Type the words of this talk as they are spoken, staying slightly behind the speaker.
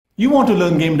You want to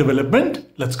learn game development?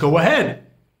 Let's go ahead.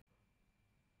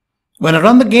 When I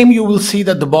run the game, you will see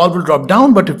that the ball will drop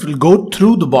down, but it will go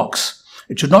through the box.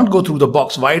 It should not go through the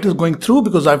box. Why it is going through?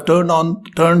 Because I've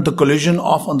turned the collision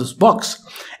off on this box.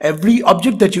 Every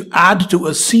object that you add to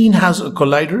a scene has a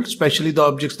collider, especially the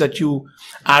objects that you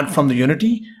add from the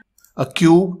Unity. A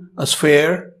cube, a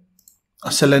sphere,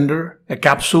 a cylinder, a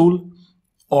capsule,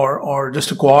 or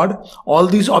just a quad. All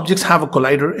these objects have a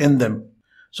collider in them.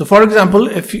 So for example,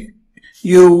 if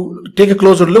you take a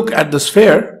closer look at the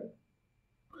sphere,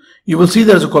 you will see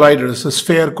there's a collider. There's a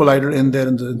sphere collider in there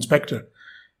in the inspector.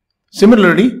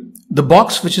 Similarly, the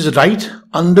box which is right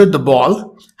under the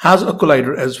ball has a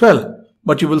collider as well.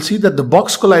 But you will see that the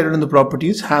box collider in the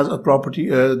properties has a property,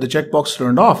 the checkbox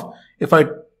turned off. If I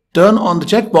turn on the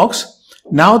checkbox,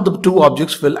 now the two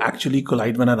objects will actually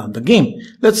collide when I run the game.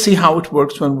 Let's see how it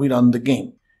works when we run the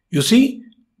game. You see,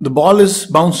 the ball is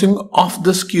bouncing off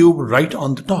this cube right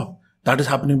on the top. That is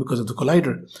happening because of the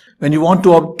collider. When you want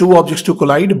two objects to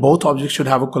collide, both objects should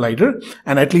have a collider,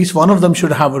 and at least one of them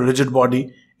should have a rigid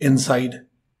body inside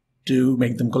to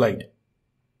make them collide.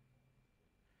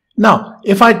 Now,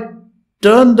 if I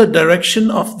turn the direction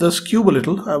of this cube a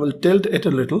little, I will tilt it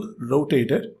a little,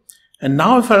 rotate it, and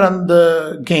now if I run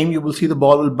the game, you will see the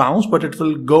ball will bounce, but it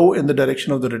will go in the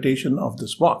direction of the rotation of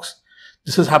this box.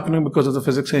 This is happening because of the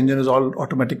physics engine is all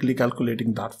automatically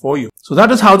calculating that for you. So that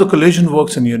is how the collision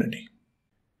works in Unity.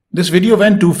 This video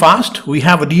went too fast. We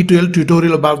have a detailed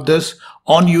tutorial about this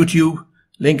on YouTube,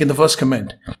 link in the first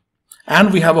comment.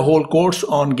 And we have a whole course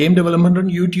on game development on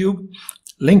YouTube,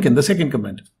 link in the second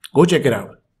comment. Go check it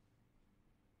out.